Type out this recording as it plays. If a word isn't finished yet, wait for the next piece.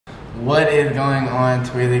What is going on,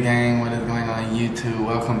 Tweezy gang? What is going on, YouTube?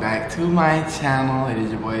 Welcome back to my channel. It is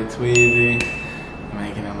your boy Tweezy,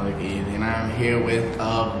 making it look easy, and I'm here with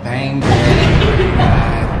a banger.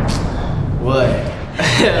 What?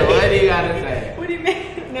 What do you gotta say? What do you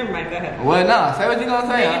mean? Never mind. Go ahead. What? No, say what you gonna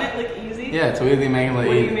say. Making it look easy. Yeah, Tweezy making it look easy.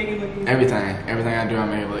 What do you make it look easy? Everything I do, I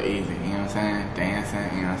make it look easy. You know what I'm saying?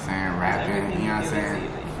 Dancing. You know what I'm saying? Rapping. You know what I'm saying?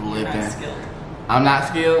 Flipping. I'm not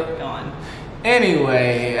skilled. Go on.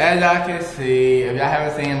 Anyway, as y'all can see, if y'all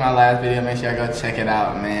haven't seen my last video, make sure y'all go check it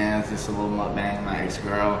out, man. It's just a little mukbang, my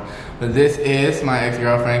ex-girl. But this is my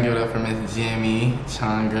ex-girlfriend. Give it up for Miss Jimmy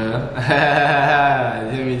Changa.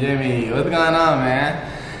 Jimmy, what's going on,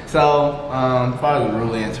 man? So, before I was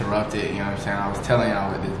rudely interrupted, you know what I'm saying, I was telling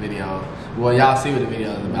y'all what this video, well, y'all see what the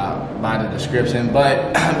video is about by the description,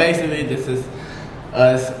 but basically this is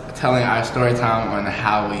us telling our story time on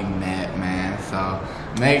how we met, man. So,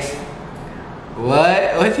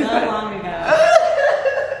 What you So long ago.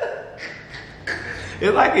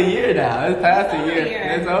 It's like a year now. It's past a year.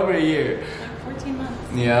 It's over a year. Like 14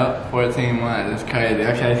 months. Yep, 14 months. That's crazy.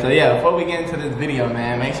 Okay, so yeah, before we get into this video,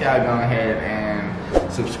 man, make sure y'all go ahead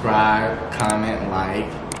and subscribe, comment, like,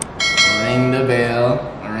 ring the bell,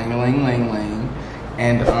 ring-a-ling-ling-ling,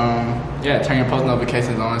 and yeah, turn your post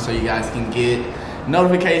notifications on so you guys can get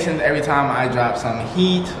notifications every time I drop some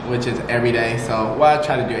heat, which is every day. So, well, I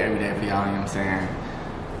try to do it every day for y'all, you know what I'm saying?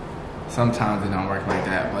 Sometimes it don't work like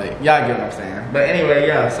that, but y'all get what I'm saying. But anyway,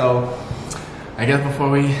 yeah, so I guess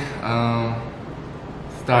before we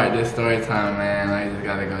start this story time, man, I just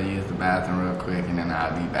gotta go use the bathroom real quick and then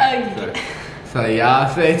I'll be back. So y'all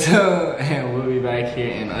stay tuned and we'll be back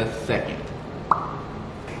here in a second.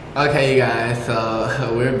 Okay, you guys,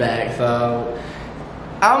 so we're back. So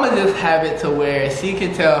I'ma just have it to where she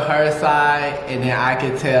can tell her side and then I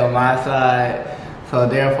can tell my side. So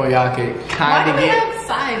therefore y'all could kind of get... Why do we have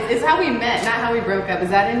sides? It's how we met, not how we broke up. Is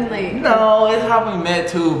that in like... No, it's how we met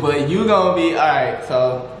too, but you gonna be... Alright,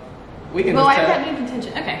 so we can well, just I tell... have new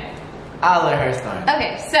contention. Okay. I'll let her start.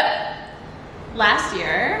 Okay, so last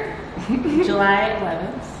year, July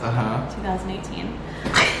 11th, 2018.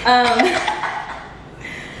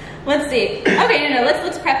 Let's see. Okay, no,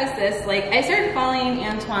 let's preface this. Like, I started following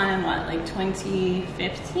Antoine in what, like 2015?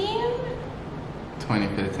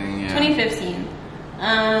 2015, yeah. 2015.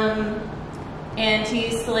 And he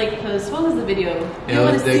used to like post, what was the video? It You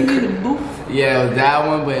want to was see me in the booth? Yeah, it was that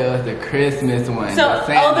one, but it was the Christmas one. So,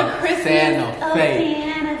 Santa, the Christmas. Santa fake.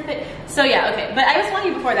 Santa fake. So yeah, okay. But I was telling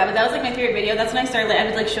you before that, but that was like my favorite video. That's when I started, like, I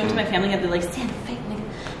would like show them to my family, I'd be like, Santa fake, nigga.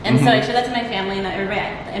 And so I showed that to my family and everybody,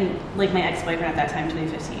 and like my ex-boyfriend at that time,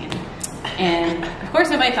 2015. And of course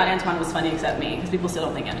nobody thought Antoine was funny except me, because people still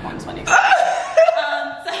don't think Antoine was funny except me.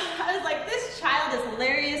 So I was like, this child is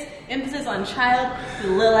hilarious. Emphasis on child,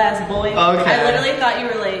 you little ass boy. Okay. I literally thought you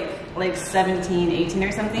were like 17, 18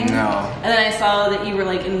 or something. No. And then I saw that you were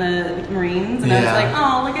like in the Marines, and I was like,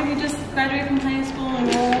 oh, look at you just graduated from high school. And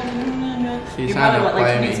She's you're trying probably to what,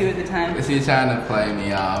 like play 22 me. at the time. She's trying to play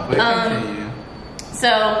me off, but continue. So,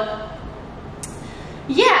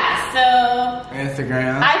 yeah, so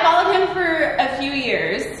Instagram. I followed him for a few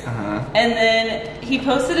years, and then he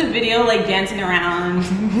posted a video like dancing around.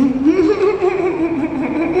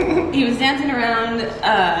 He was dancing around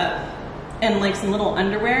in like some little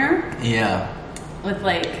underwear. Yeah. With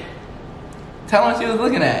like... Tell him what she was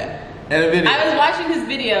looking at in the video. I was watching his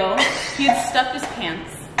video. He had stuffed his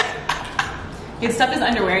pants. He had stuffed his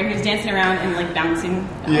underwear and he was dancing around and like bouncing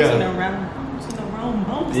around.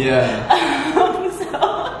 Yeah.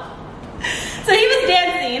 So he was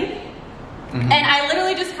dancing, and I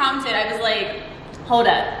literally just commented. I was like, "Hold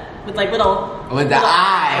up," with like little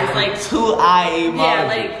eyes, like 2-eye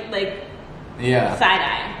emoji. Yeah, side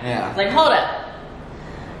eye. Yeah. Like, hold up.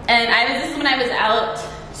 And this is when I was out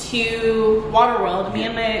to Waterworld. Me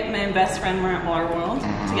and my best friend were at Waterworld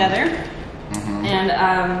together, and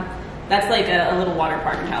that's like a little water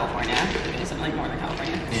park in California, something like Northern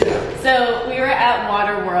California. Yeah. So we were at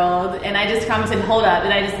Waterworld, and I just commented, hold up,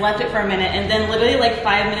 and I just left it for a minute, and then literally like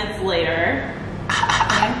 5 minutes later,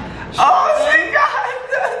 oh, she got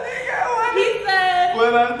one. He said, what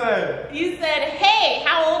did I say? You said, hey,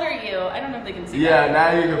 how old are you? I don't know if they can see that. Yeah,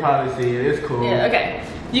 now you can probably see it. It's cool. Yeah, okay.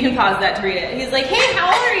 You can pause that to read it. He's like, hey, how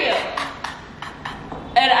old are you?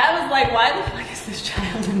 And I was like, why the fuck is this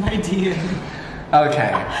child in my DM?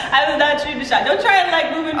 Okay. I was not shooting the shot. Don't try and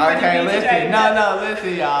like move in front of me. Okay, listen. No,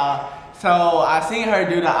 listen, y'all. So I seen her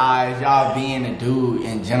do the eyes. Y'all being a dude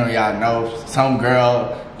in general, y'all know some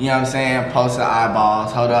girl, you know what I'm saying, post her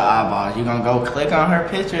eyeballs, hold her eyeballs. You gonna go click on her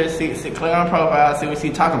picture, see click on her profile, see what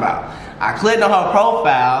she talking about. I clicked on her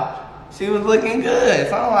profile, She was looking good.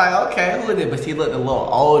 So I'm like, okay, who is it? But she looked a little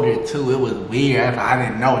older too. It was weird. I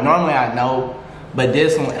didn't know. Normally I know, but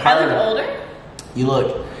this one, I look older?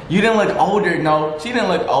 You didn't look older, no. She didn't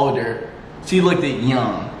look older. She looked at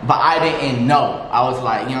young, but I didn't know. I was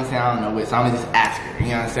like, you know what I'm saying? I don't know which, so I'm gonna just ask her, you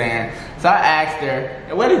know what I'm saying? So I asked her,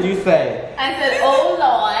 and what did you say? I said, oh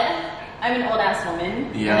Lord, I'm an old ass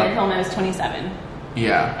woman. Yeah. And I told him I was 27.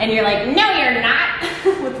 Yeah. And you're like, no you're not,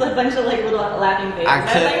 with a bunch of like little laughing faces. I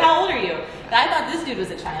was like, how old are you? And I thought this dude was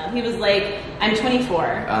a child. He was like, I'm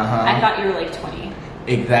 24. I thought you were like 20.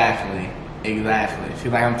 Exactly.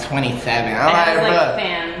 She's like, I'm 27. I'm and I was like, bruh,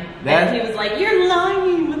 fam. And he was like, you're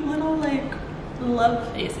lying with little like love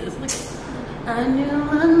faces. Like, I knew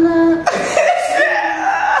I love.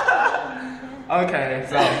 Okay,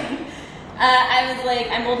 so. I was like,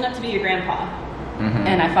 I'm old enough to be your grandpa.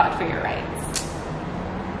 And I fought for your rights.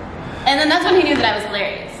 And then that's when he knew that I was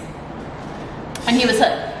hilarious. And he was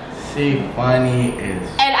hooked. She funny as.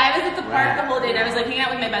 And I was at the park the whole day and I was like hanging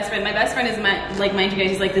out with my best friend. My best friend is like, mind you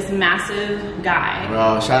guys, he's like this massive guy.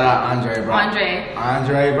 Bro, shout out Andre, bro.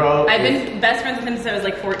 Andre, bro. I've been best friends with him since I was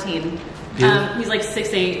like 14. He's like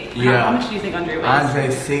 6'8". Yeah. How much do you think Andre weighs? Andre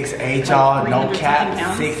 6'8", y'all. No cap.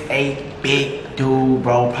 6'8", big dude,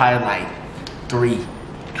 bro. Probably like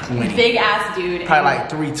 320. Big ass dude. Probably like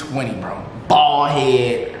 320, bro. Bald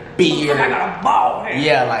head, beard. I got a bald head.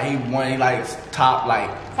 Yeah, like he like top like.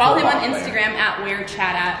 Follow him on Instagram at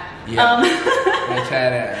 @wherechat@. Yeah. Where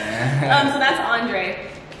chat at, man. So that's Andre.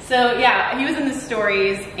 So yeah, he was in the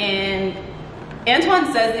stories, and Antoine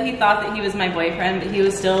says that he thought that he was my boyfriend, but he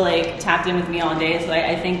was still like tapped in with me all day. So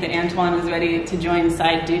I think that Antoine was ready to join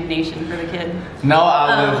Side Dude Nation for the kid. No,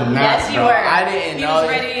 I was not. Yes, you bro. were. I didn't know.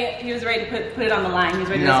 He was ready to put it on the line. He was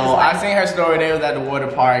ready to No, I seen her story. They was at the water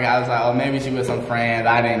park. I was like, oh, maybe she was some friends.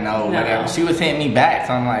 I didn't know. No. Whatever. She was hitting me back.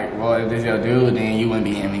 So I'm like, well, if this your dude, then you wouldn't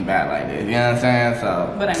be hitting me back like this. You know what I'm saying?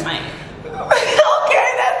 So. But I might.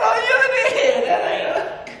 Okay, that's all you did.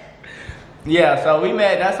 Yeah, so we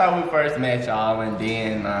met. That's how we first met, y'all, and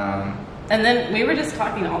then we were just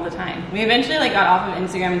talking all the time. We eventually like got off of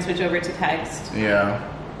Instagram and switched over to text. Yeah.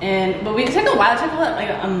 But it took a while. It took like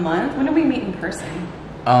a month. When did we meet in person?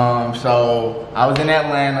 So I was in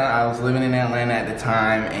Atlanta. I was living in Atlanta at the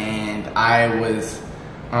time, and I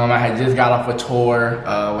had just got off a tour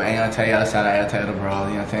with Ayonteo. Shout out Ayonteo, bro.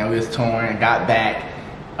 You know what I'm saying? We was touring, got back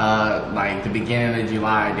like the beginning of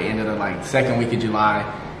July, the end of the like second week of July.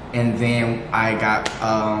 And then I got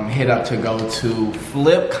hit up to go to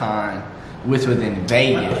FlipCon, which was in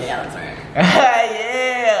Vegas. Oh, yeah, that's right. Yeah.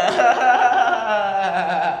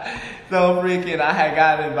 So freaking, I had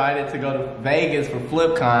got invited to go to Vegas for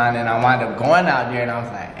FlipCon, and I wound up going out there, and I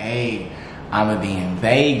was like, hey, I'm gonna be in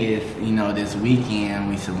Vegas, you know, this weekend.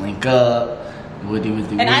 We should link up. We'll do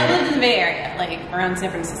And I lived in the Bay Area, like around San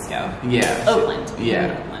Francisco. Yeah. Oakland.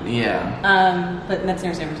 Yeah. Oakland. Yeah. But that's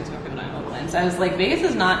near San Francisco, people don't know Oakland. So I was like, Vegas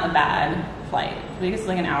is not a bad flight. Vegas is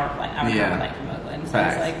like an hour flight from Oakland. So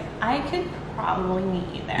Facts. I was like, I could probably meet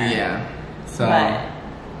you there. Yeah. So. But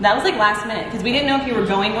that was like last minute, because we didn't know if you were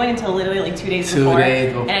going until literally like 2 days before. 2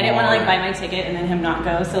 days before. And I didn't want to like buy my ticket and then him not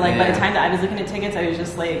go. So like by the time that I was looking at tickets, I was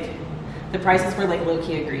just like, the prices were like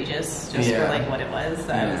low-key egregious just for like what it was.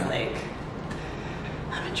 So I was like,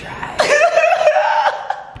 I'm gonna try.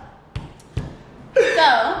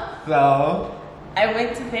 So I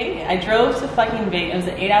went to Vegas. I drove to fucking Vegas. It was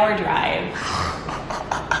an 8-hour drive.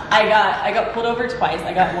 I got pulled over twice.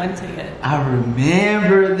 I got one ticket. I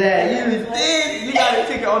remember that. You did. You got a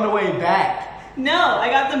ticket on the way back. No, I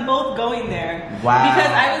got them both going there. Wow.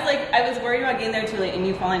 Because I was worried about getting there too late and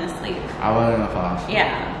you falling asleep. I wasn't gonna fall asleep.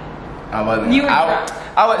 Yeah. I wasn't. You were drunk.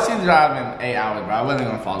 She was driving 8 hours, bro. I wasn't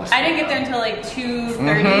gonna fall asleep. I didn't get there until like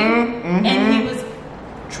 2:30, and he was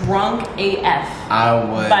drunk AF. I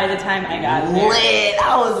was. By the time I got there. Lit.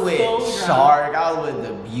 I was with So Shark. I was with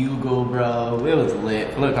the Bugle, bro. It was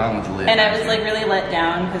lit. Look, I was lit. And I was like really let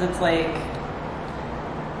down because it's like.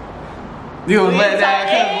 You was let down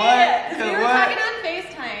because we were talking on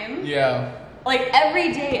FaceTime. Yeah. Like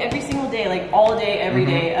every day, every single day, like all day, every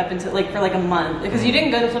day, up until like for like a month. Because you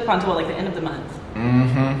didn't go to FlipCon until like the end of the month.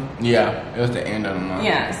 Yeah, it was the end of the month.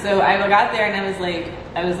 Yeah, so I got there and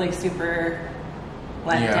I was like super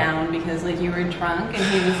let down because like you were drunk and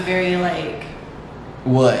he was very like.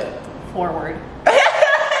 What? Forward.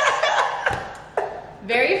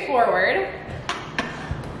 Very forward.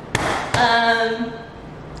 And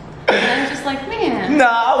I was just like, man. No,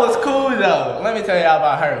 I was cool though. Let me tell y'all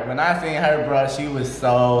about her. When I seen her, bro, she was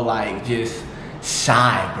so like just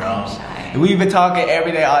shy, bro. I'm shy. We've been talking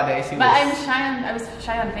every day, all day. I was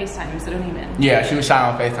shy on FaceTime, so don't even. Yeah, she was shy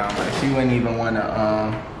on FaceTime, but she wouldn't even want to.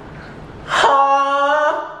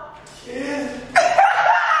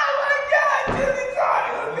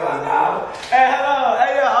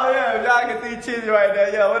 Chizzy right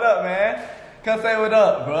there. Yo, what up, man? Come say what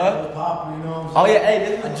up, bro. Pop, you know what I'm saying? Oh yeah,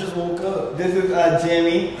 hey, I just woke up. this is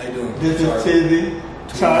Jimmy. How you doing? This is Chizzy.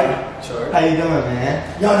 Charlie. How you doing,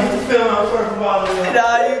 man? Y'all get the film out first of all.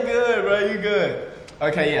 Nah, you good, bro. You good.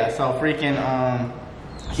 Okay, yeah. So freaking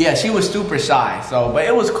yeah, she was super shy. So, but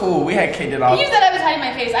it was cool. We had kicked it off. You said I was hiding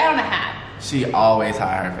my face. I had on a hat. She always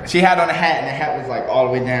hide her face. She had on a hat, and the hat was like all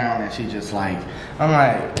the way down, and she just like, I'm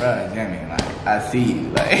like, bro, Jimmy, like, I see you,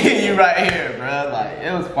 like, you right here, bro. Like,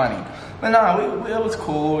 it was funny. But no, it was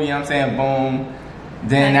cool. You know what I'm saying? Boom.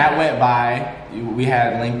 Then that went by. We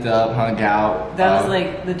had linked up, hung out. That was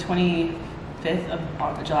like the 25th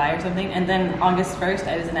of July or something, and then August 1st,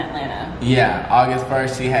 I was in Atlanta. Yeah, August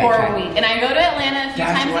 1st, she had for a week, and I go to Atlanta a few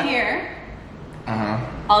times a year.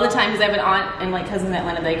 All the time, because I have an aunt and like cousins in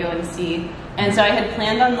Atlanta that I go and see, and so I had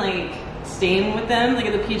planned on like staying with them like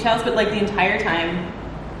at the Peach House, but like the entire time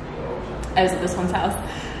I was at this one's house,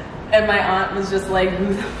 and my aunt was just like,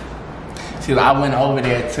 see, I went over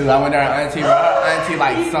there too. I went there, auntie, bro. Auntie,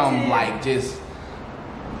 like some like just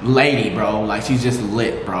lady, bro. Like she's just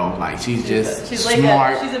lit, bro. Like she's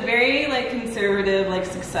smart. She's a very like conservative, like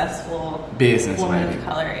successful business woman lady of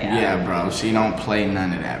color. Yeah, bro. She don't play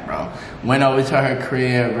none of that, bro. Went over to her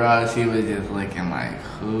crib, bro. She was just looking like,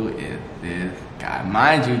 who is this guy?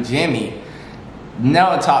 Mind you, Jimmy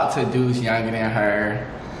never talked to dudes younger than her.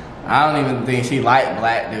 I don't even think she liked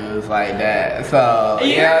black dudes like that. So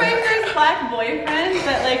you're my first black boyfriend,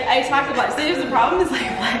 but like I talked about. So the problem is like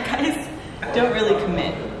black guys don't really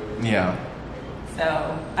commit. Yeah. So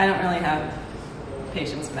I don't really have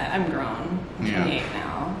patience for that. I'm grown. I'm 28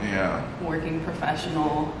 now. Yeah. Working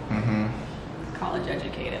professional. College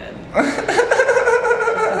educated.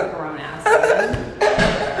 Grown ass.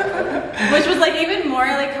 Which was like even more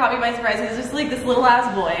like caught me by surprise. He was just like this little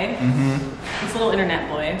ass boy. This little internet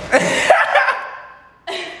boy.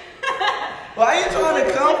 Why are you trying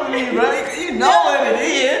to come for me, bro? You know what it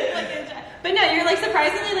is. But no, you're like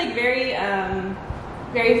surprisingly like very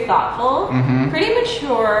very thoughtful, pretty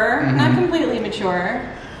mature, not completely mature,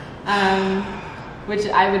 which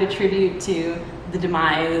I would attribute to the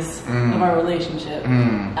demise of our relationship.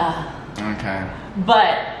 Okay.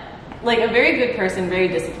 But like a very good person, very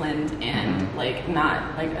disciplined, and like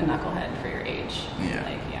not like a knucklehead for your age. Yeah.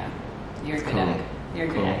 Like you're a good cool. egg. You're a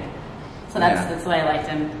good egg. So that's why I liked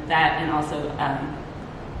him. That and also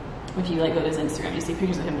if you like go to his Instagram, you see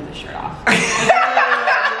pictures of him with his shirt off.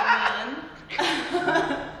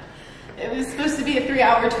 It was supposed to be a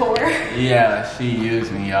 3-hour tour. Yeah, she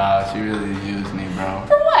used me, y'all. She really used me, bro.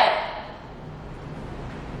 For what?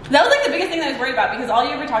 That was like the biggest thing that I was worried about, because all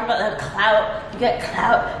you ever talk about is clout. You got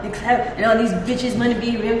clout, and all these bitches want to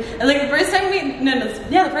be real. And like the first time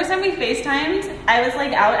the first time we FaceTimed, I was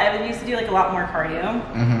like out. I used to do like a lot more cardio,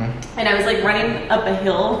 and I was like running up a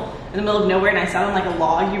hill in the middle of nowhere, and I sat on like a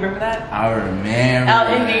log. You remember that? I remember.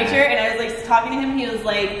 Out in nature, and I was like talking to him. He was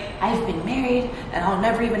like, "I've been married, and I'll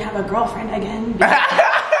never even have a girlfriend again.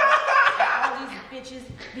 All these bitches,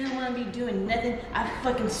 they don't want to be doing nothing. I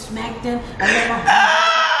fucking smacked them. I let my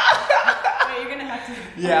Wait, you're gonna have to.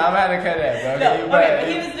 Yeah, I'm gonna cut that, bro. No, okay, but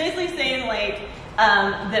he was basically saying like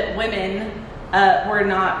that women were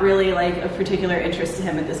not really like of particular interest to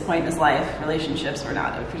him at this point in his life. Relationships were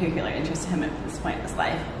not of particular interest to him at this point in his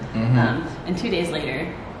life. And 2 days later,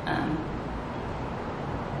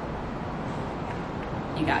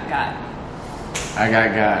 you got. I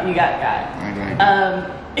got. You got. I got.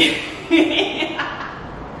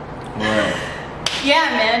 What? Yeah,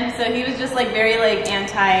 man. So he was just like very like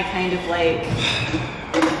anti kind of like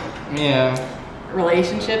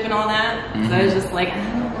relationship and all that. So I was just like, I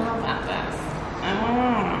don't know about this. I don't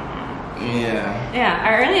know. Yeah,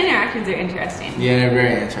 our early interactions are interesting. Yeah, they're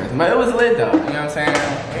very interesting. But it was lit though. You know what I'm saying?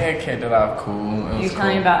 We had kicked it off cool. You're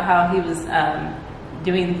telling me about how he was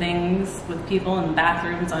doing things with people in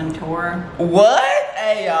bathrooms on tour. What?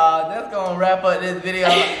 Hey y'all, that's gonna wrap up this video.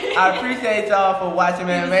 I appreciate y'all for watching,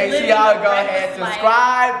 man. Make sure y'all go ahead,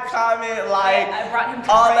 subscribe, comment, like, I brought him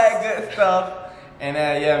all that good stuff. And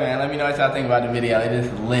yeah, man, let me know what y'all think about the video. It is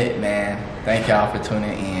lit, man. Thank y'all for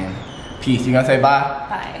tuning in. Peace. You gonna say bye?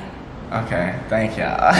 Bye. Okay, thank y'all.